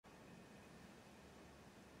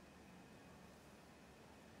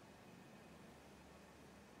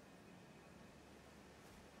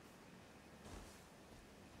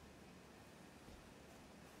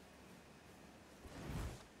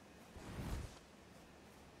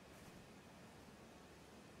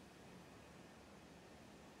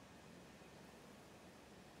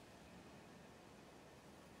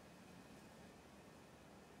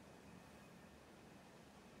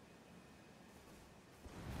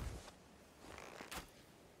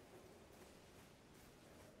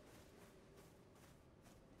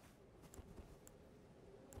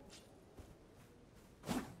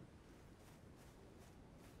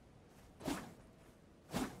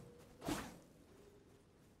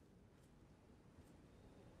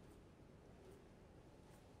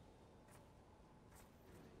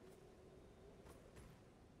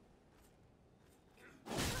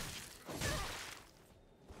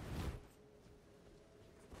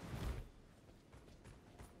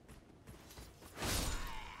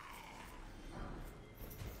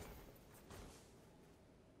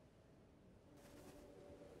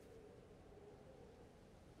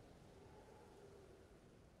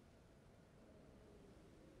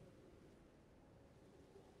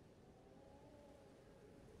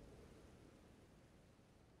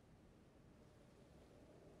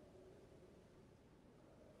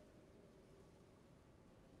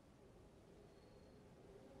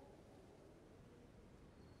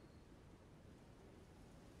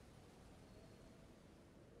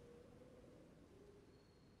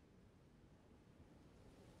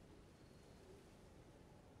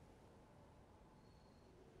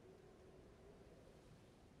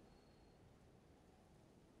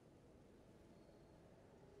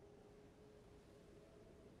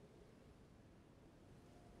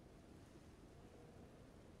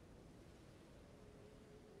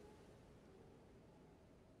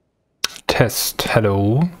Test.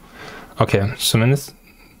 Hello. Okay, zumindest.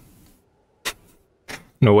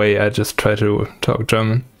 No way, I just try to talk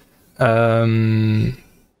German.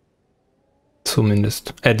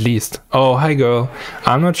 Zumindest. At least. Oh, hi girl.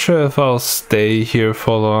 I'm not sure if I'll stay here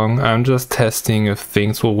for long. I'm just testing if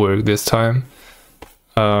things will work this time.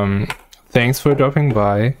 Thanks for dropping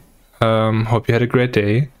by. Hope you had a great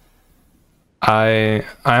day.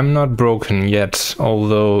 I'm not broken yet,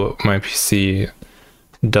 although my PC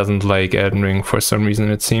doesn't like Elden Ring for some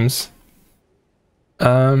reason, it seems.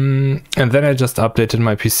 And then I just updated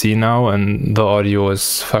my PC now and the audio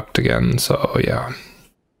is fucked again, so yeah.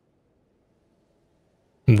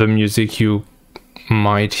 The music you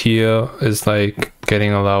might hear is like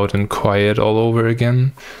getting loud and quiet all over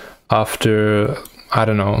again after, I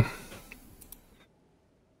don't know,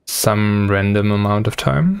 some random amount of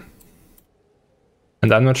time.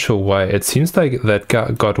 And I'm not sure why. It seems like that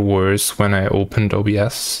got worse when I opened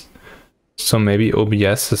OBS. So maybe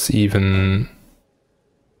OBS is even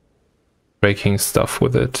breaking stuff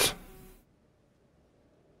with it.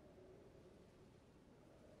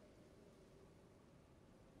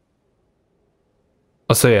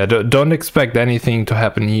 So yeah, don't expect anything to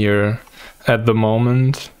happen here at the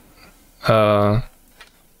moment. I'll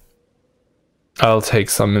take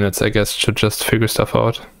some minutes, I guess, to just figure stuff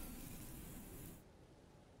out.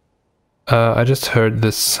 I just heard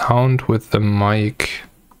this sound with the mic.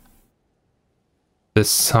 This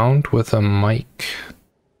sound with a mic.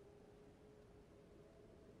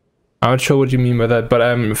 I'm not sure what you mean by that, but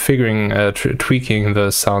I'm figuring tweaking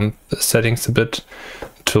the sound settings a bit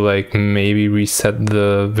to like maybe reset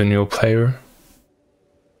the vinyl player.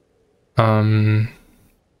 Alles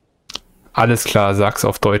klar, sag's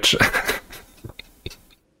auf Deutsch.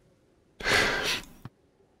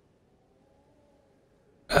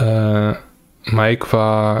 Mike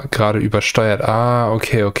war gerade übersteuert. Ah,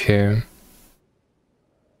 okay, okay.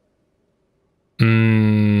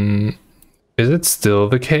 Is it still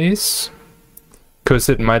the case? Because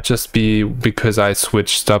it might just be because I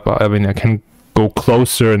switched up. I mean, I can go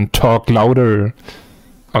closer and talk louder.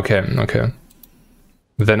 Okay, okay.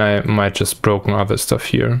 Then I might just broken other stuff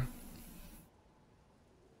here.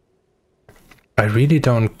 I really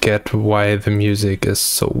don't get why the music is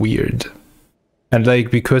so weird. And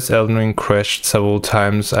like, because Elden Ring crashed several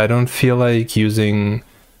times, I don't feel like using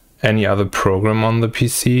any other program on the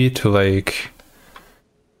PC to like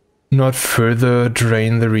not further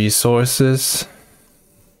drain the resources.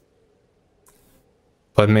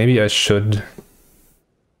 But maybe I should.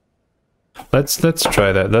 Let's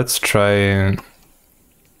try that. Let's try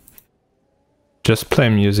just play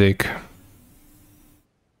music.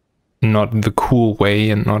 Not the cool way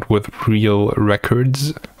and not with real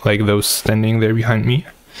records like those standing there behind me.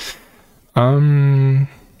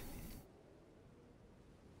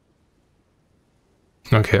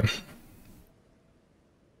 Okay.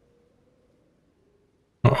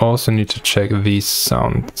 I also need to check these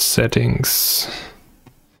sound settings.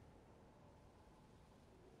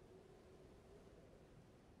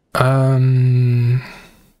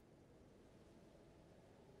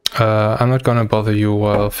 I'm not gonna bother you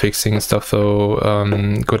while fixing stuff though.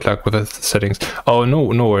 Good luck with the settings. Oh no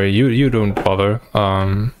worry, you don't bother.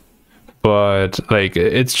 But like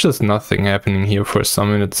it's just nothing happening here for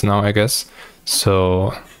some minutes now, I guess.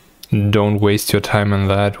 So don't waste your time on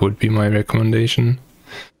that would be my recommendation.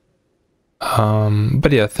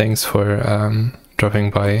 But yeah, thanks for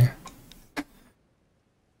dropping by.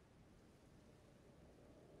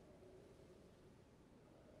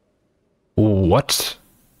 What?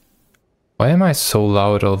 Why am I so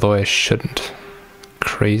loud although I shouldn't?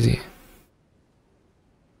 Crazy.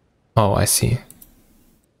 Oh, I see.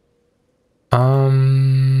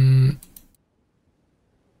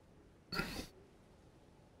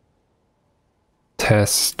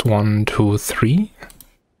 Test 1, 2, 3.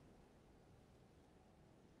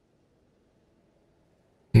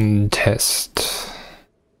 Test.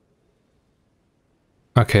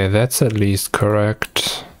 Okay, that's at least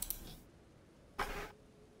correct.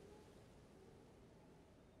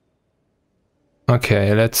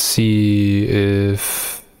 Okay, let's see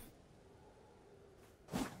if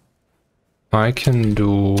I can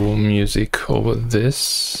do music over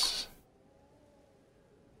this.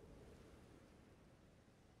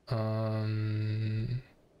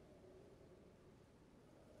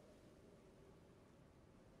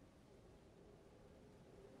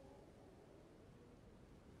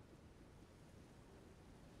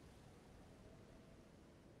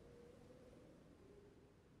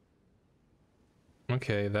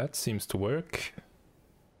 Okay, that seems to work.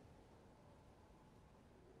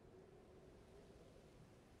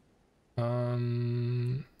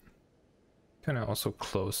 Can I also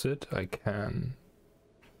close it? I can.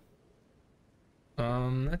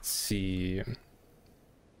 Let's see.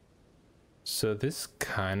 So this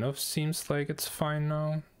kind of seems like it's fine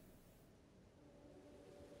now.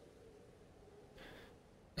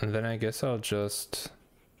 And then I guess I'll just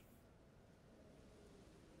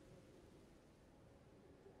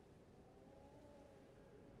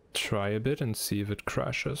try a bit and see if it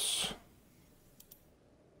crashes.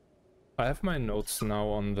 I have my notes now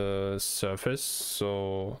on the surface,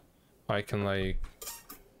 so I can like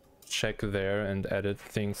check there and edit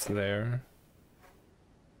things there.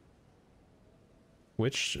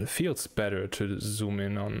 Which feels better to zoom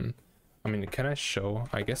in on. I mean, can I show?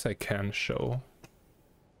 I guess I can show.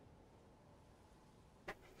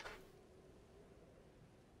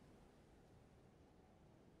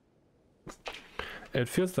 It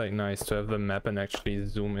feels like nice to have the map and actually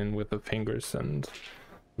zoom in with the fingers and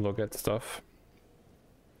look at stuff.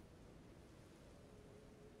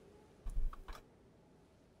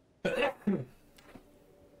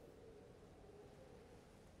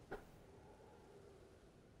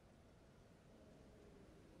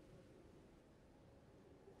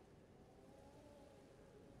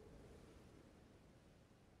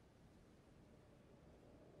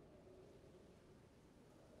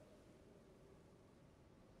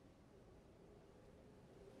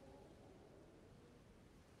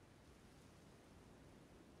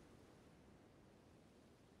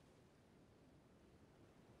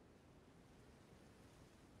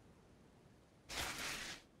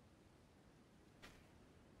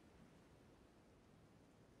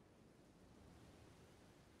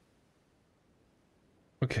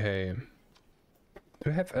 Okay. Do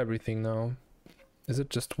I have everything now? Is it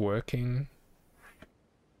just working?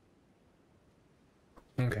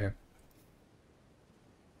 Okay.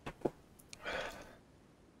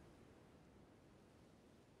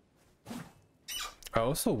 I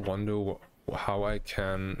also wonder how I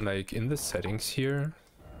can, like, in the settings here,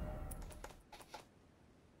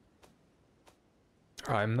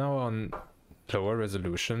 I'm now on lower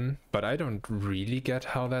resolution, but I don't really get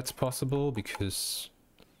how that's possible because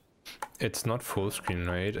it's not full screen,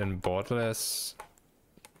 right? And borderless.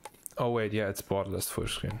 Oh wait, yeah, it's borderless full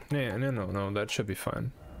screen. No, that should be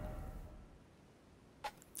fine.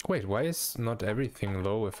 Wait, why is not everything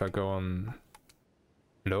low if I go on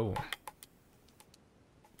low?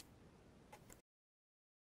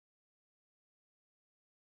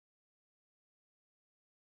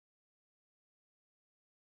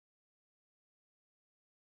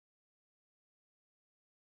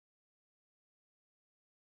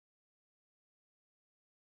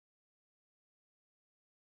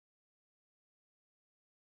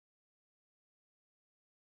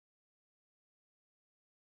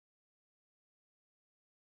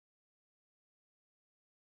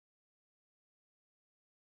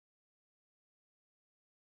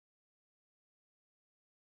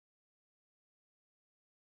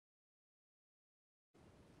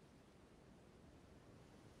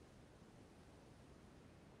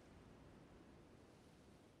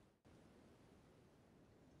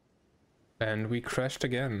 And we crashed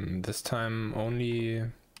again, this time only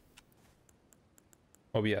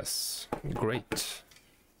OBS. Great.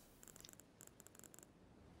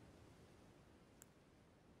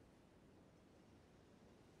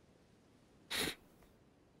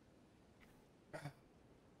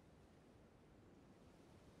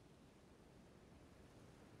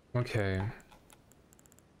 Okay.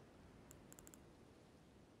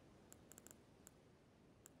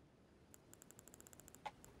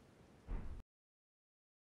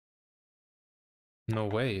 No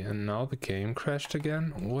way, and now the game crashed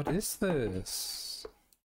again? What is this?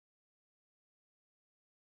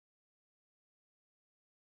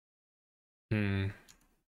 Hmm.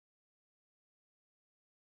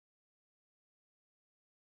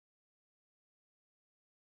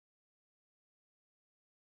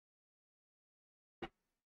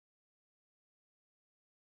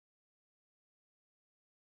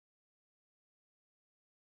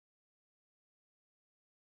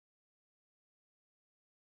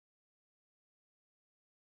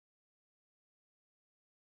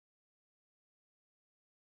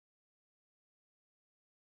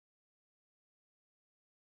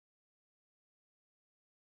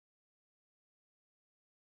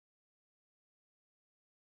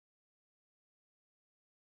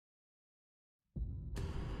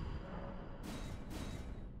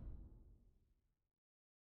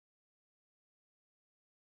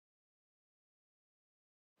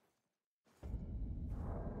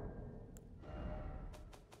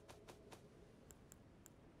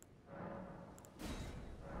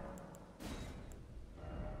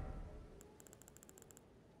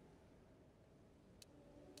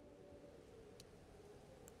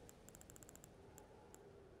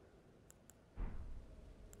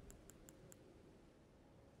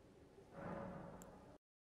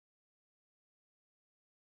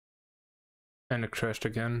 And it crashed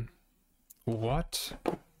again. What?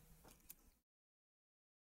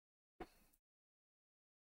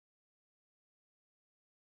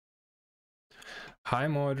 Hi,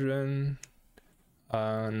 Mordrin.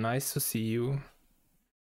 Nice to see you.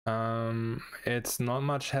 It's not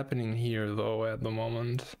much happening here though at the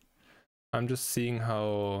moment. I'm just seeing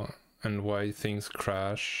how and why things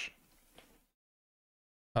crash.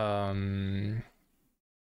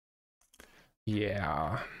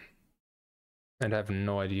 Yeah. And I have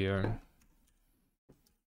no idea.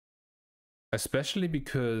 Especially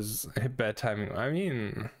because bad timing. I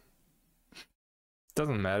mean, it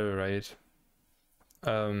doesn't matter, right?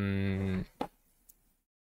 I'll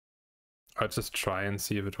just try and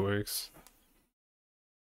see if it works.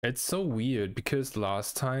 It's so weird because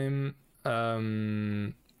last time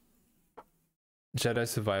Jedi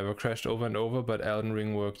Survivor crashed over and over, but Elden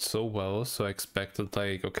Ring worked so well, so I expected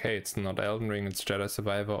like, okay, it's not Elden Ring, it's Jedi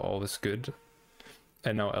Survivor, all is good.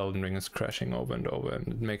 And now Elden Ring is crashing over and over, and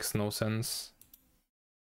it makes no sense.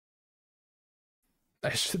 I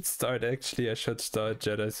should start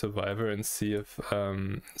Jedi Survivor and see if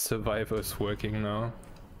Survivor is working now.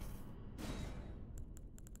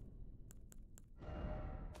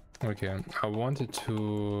 Okay, I wanted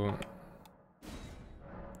to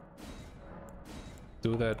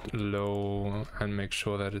do that low and make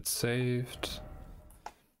sure that it's saved.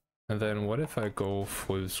 And then what if I go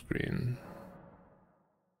full screen?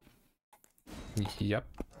 Yep.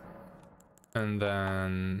 And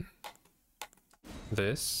then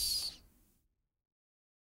this.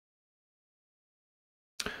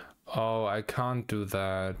 Oh, I can't do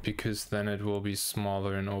that because then it will be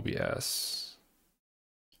smaller in OBS.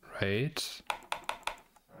 Right?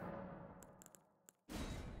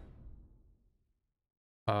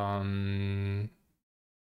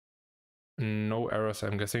 No errors,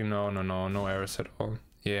 I'm guessing. No errors at all.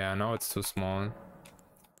 Yeah, now it's too small.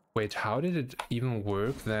 Wait, how did it even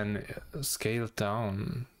work then scaled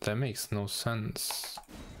down? That makes no sense.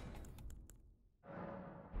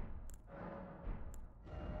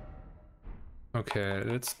 Okay,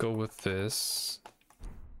 let's go with this.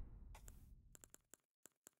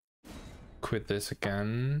 Quit this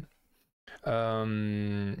again.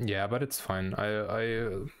 Yeah, but it's fine.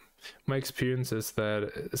 My experience is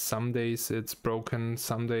that some days it's broken,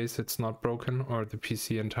 some days it's not broken, or the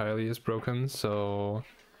PC entirely is broken. So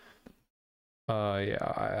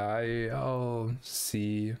yeah, I'll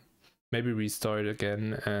see. Maybe restart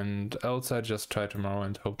again, and else I just try tomorrow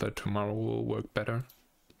and hope that tomorrow will work better.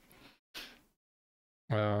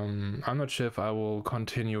 I'm not sure if I will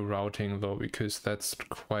continue routing though, because that's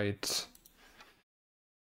quite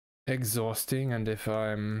exhausting, and if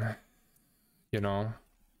I'm, you know,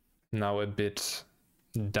 now a bit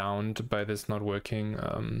downed by this not working,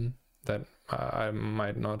 that I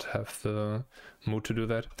might not have the mood to do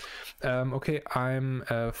that. Okay, I'm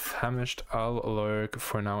famished. I'll lurk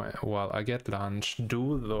for now while I get lunch.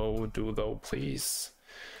 Do though, please.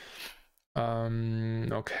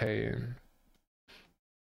 Okay.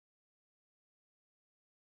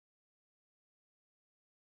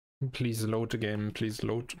 Please load the game, please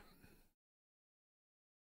load.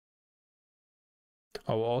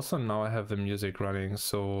 Oh, also now I have the music running,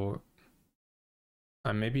 so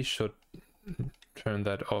I maybe should turn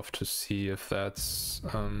that off to see if that's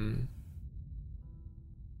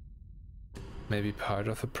maybe part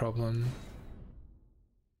of the problem.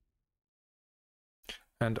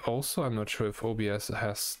 And also I'm not sure if OBS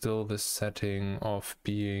has still this setting of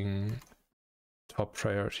being top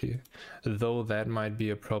priority, though that might be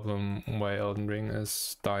a problem why Elden Ring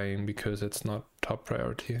is dying, because it's not top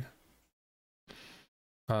priority.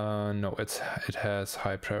 No, it has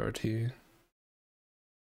high priority.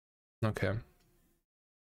 Okay.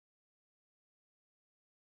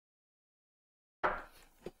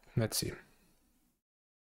 Let's see.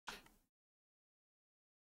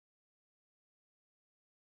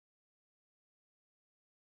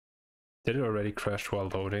 Did it already crash while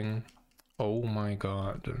loading? Oh my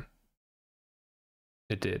god.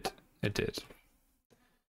 It did. It did.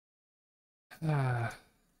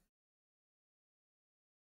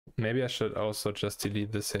 Maybe I should also just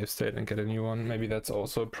delete the save state and get a new one. Maybe that's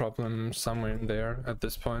also a problem somewhere in there at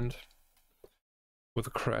this point,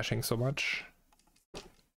 with crashing so much.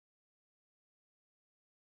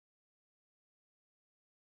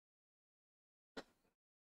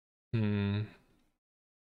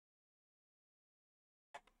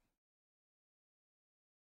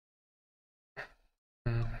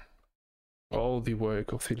 All the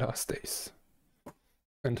work of the last days.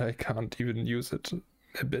 And I can't even use it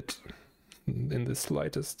a bit in the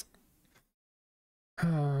slightest.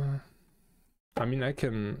 I mean, I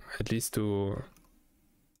can at least do...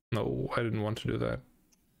 No, I didn't want to do that.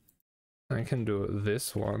 I can do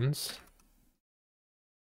this once.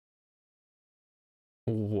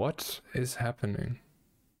 What is happening?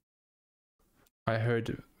 I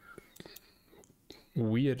heard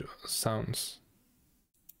weird sounds.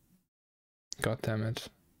 God damn it.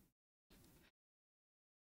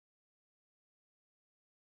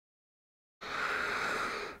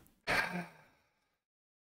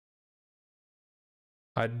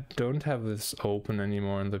 I don't have this open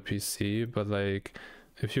anymore on the PC, but like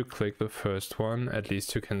if you click the first one, at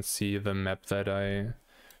least you can see the map that I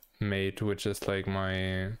made, which is like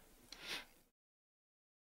my...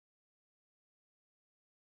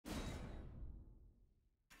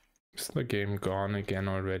 Is the game gone again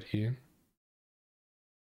already?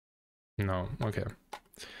 No, okay.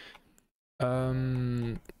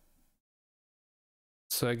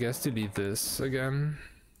 So I guess delete this again.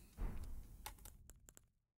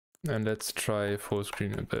 And let's try full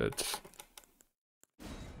screen a bit.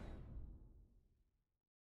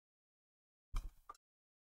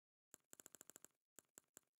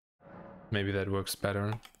 Maybe that works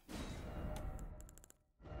better.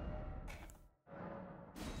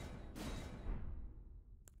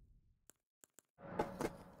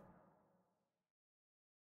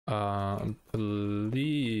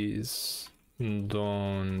 Please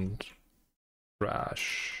don't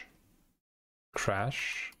crash.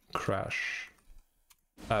 Crash? Crash.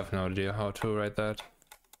 I have no idea how to write that.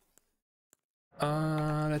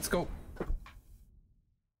 Let's go.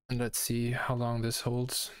 And let's see how long this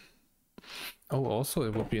holds. Oh, also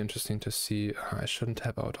it would be interesting to see... I shouldn't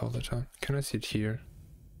tap out all the time. Can I see it here?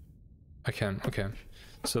 I can, okay.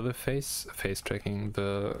 So the face tracking,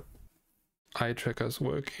 the eye tracker's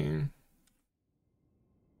working.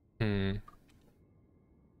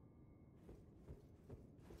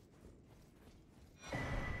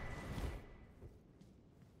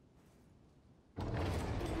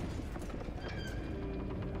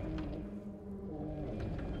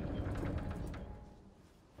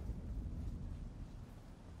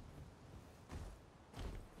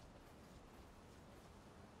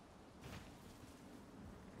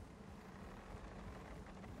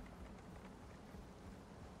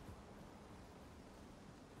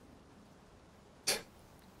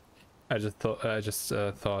 I just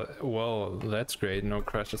thought, well, that's great, no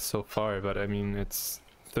crashes so far, but I mean, it's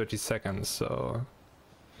 30 seconds, so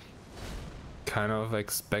kind of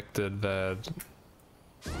expected that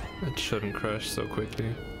it shouldn't crash so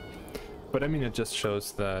quickly. But I mean, it just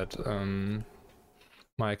shows that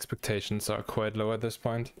my expectations are quite low at this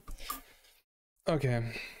point. Okay,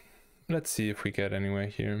 let's see if we get anywhere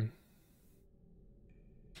here.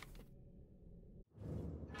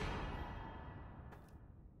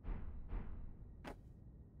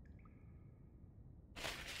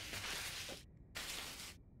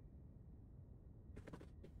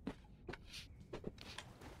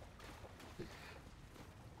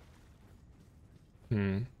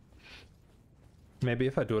 Maybe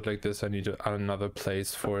if I do it like this, I need another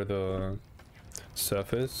place for the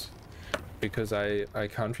surface, because I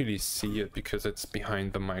can't really see it because it's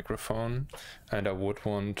behind the microphone, and I would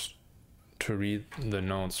want to read the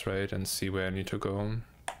notes, right, and see where I need to go.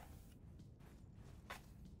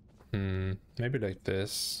 Maybe like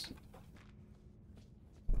this.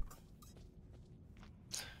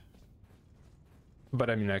 But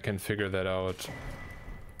I mean, I can figure that out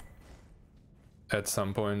at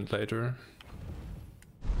some point later,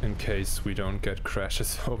 in case we don't get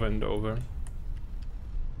crashes over and over.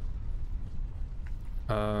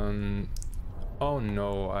 Oh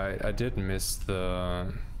no, I did miss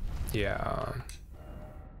the... Yeah.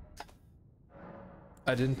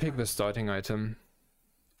 I didn't pick the starting item.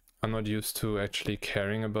 I'm not used to actually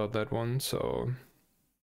caring about that one, so...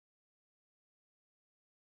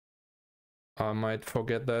 I might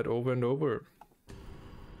forget that over and over.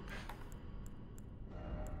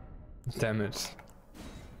 Damn it.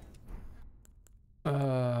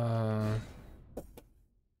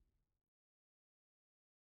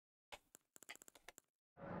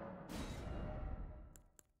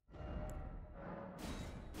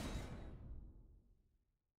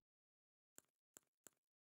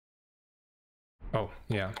 Oh,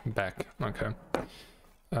 yeah, back. Okay.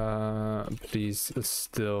 Please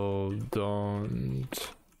still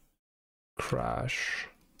don't crash.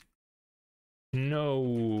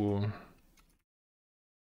 No.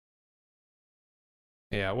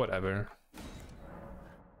 Yeah, whatever.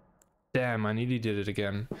 Damn, I nearly did it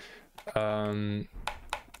again.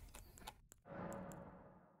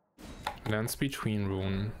 Lance between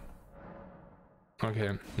rune.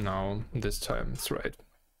 Okay, now this time it's right.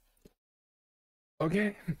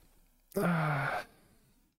 Okay.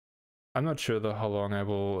 I'm not sure though how long I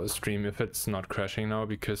will stream if it's not crashing now,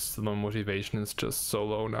 because the motivation is just so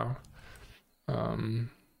low now.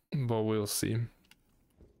 But we'll see.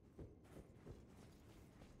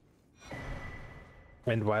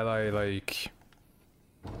 And while I like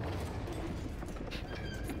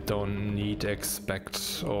don't need,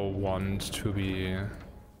 expect, or want to be,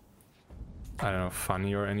 I don't know,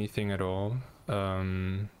 funny or anything at all,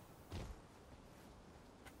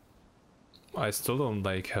 I still don't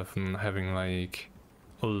like having like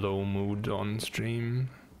a low mood on stream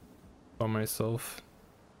for myself.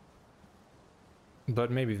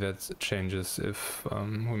 But maybe that changes if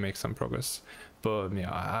we make some progress. But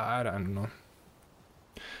yeah, I don't know.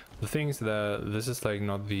 The thing is that this is like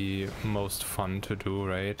not the most fun to do,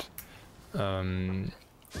 right?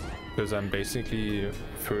 Because I'm basically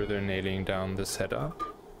further nailing down the setup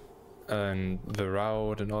and the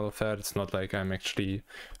route and all of that. It's not like I'm actually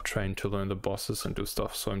trying to learn the bosses and do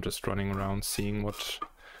stuff, so I'm just running around seeing what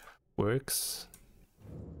works.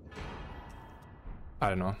 I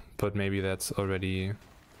don't know, but maybe that's already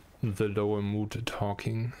the lower mood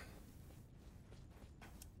talking.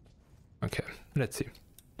 Okay, let's see.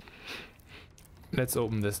 Let's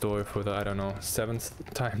open this door for the, I don't know,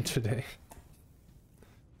 7th time today.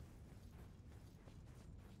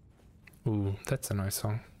 Ooh, that's a nice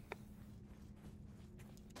song.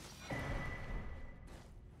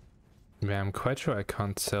 Yeah, I'm quite sure I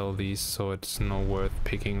can't sell these, so it's not worth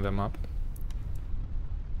picking them up.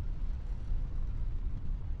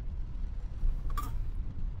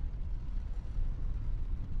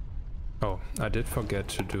 Oh, I did forget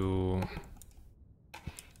to do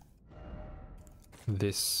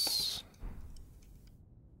this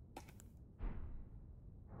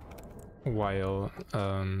while,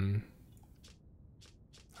 how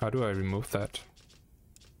do I remove that?